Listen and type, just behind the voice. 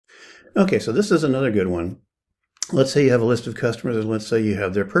Okay, so this is another good one. Let's say you have a list of customers, and let's say you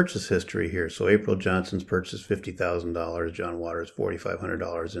have their purchase history here. So April Johnson's purchased $50,000, John Waters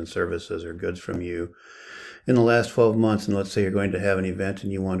 $4,500 in services or goods from you in the last 12 months. And let's say you're going to have an event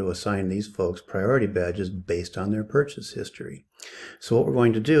and you want to assign these folks priority badges based on their purchase history. So what we're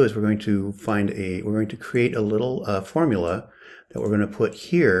going to do is we're going to create a little formula that we're going to put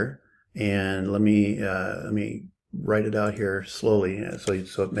here. And let me write it out here slowly so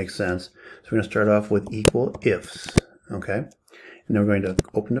it makes sense. So we're going to start off with equal ifs, okay? And then we're going to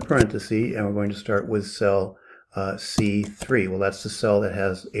open the parenthesis and we're going to start with cell C3. Well, that's the cell that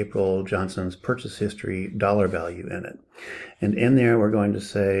has April Johnson's purchase history dollar value in it. And in there we're going to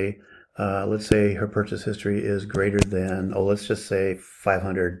say, let's say her purchase history is greater than, let's just say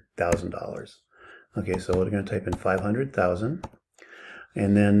 $500,000. Okay, so we're going to type in 500,000.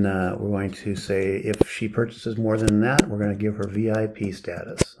 And then we're going to say if she purchases more than that, we're going to give her VIP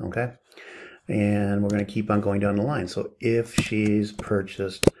status, okay? And we're going to keep on going down the line. So if she's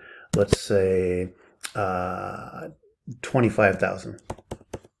purchased, let's say, 25,000,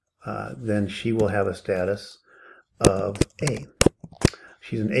 then she will have a status of A.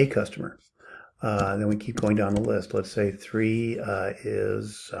 She's an A customer. Then we keep going down the list. Let's say 3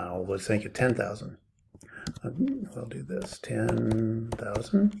 is, let's make it 10,000. We'll do this,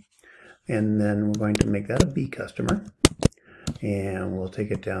 10,000, and then we're going to make that a B customer, and we'll take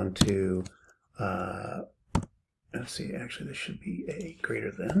it down to, let's see, actually this should be a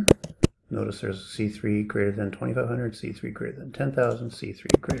greater than. Notice there's C3 greater than 2,500, C3 greater than 10,000,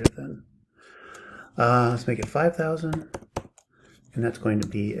 C3 greater than, let's make it 5,000, and that's going to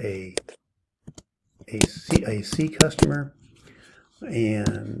be a C customer.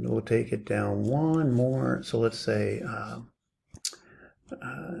 And we'll take it down one more. So let's say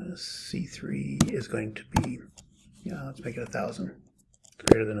C3 is going to be, let's make it 1,000,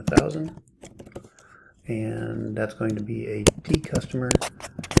 greater than 1,000. And that's going to be a D customer.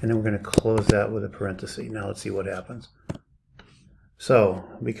 And then we're going to close that with a parenthesis. Now let's see what happens. So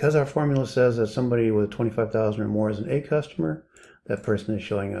because our formula says that somebody with 25,000 or more is an A customer, that person is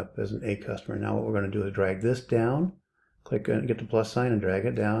showing up as an A customer. Now what we're going to do is drag this down. Click and get the plus sign and drag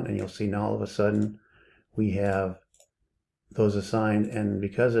it down, and you'll see now all of a sudden we have those assigned. And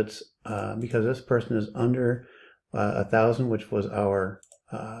because it's because this person is under 1,000, which was our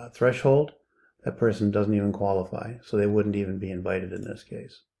threshold, that person doesn't even qualify, so they wouldn't even be invited in this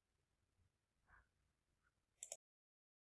case.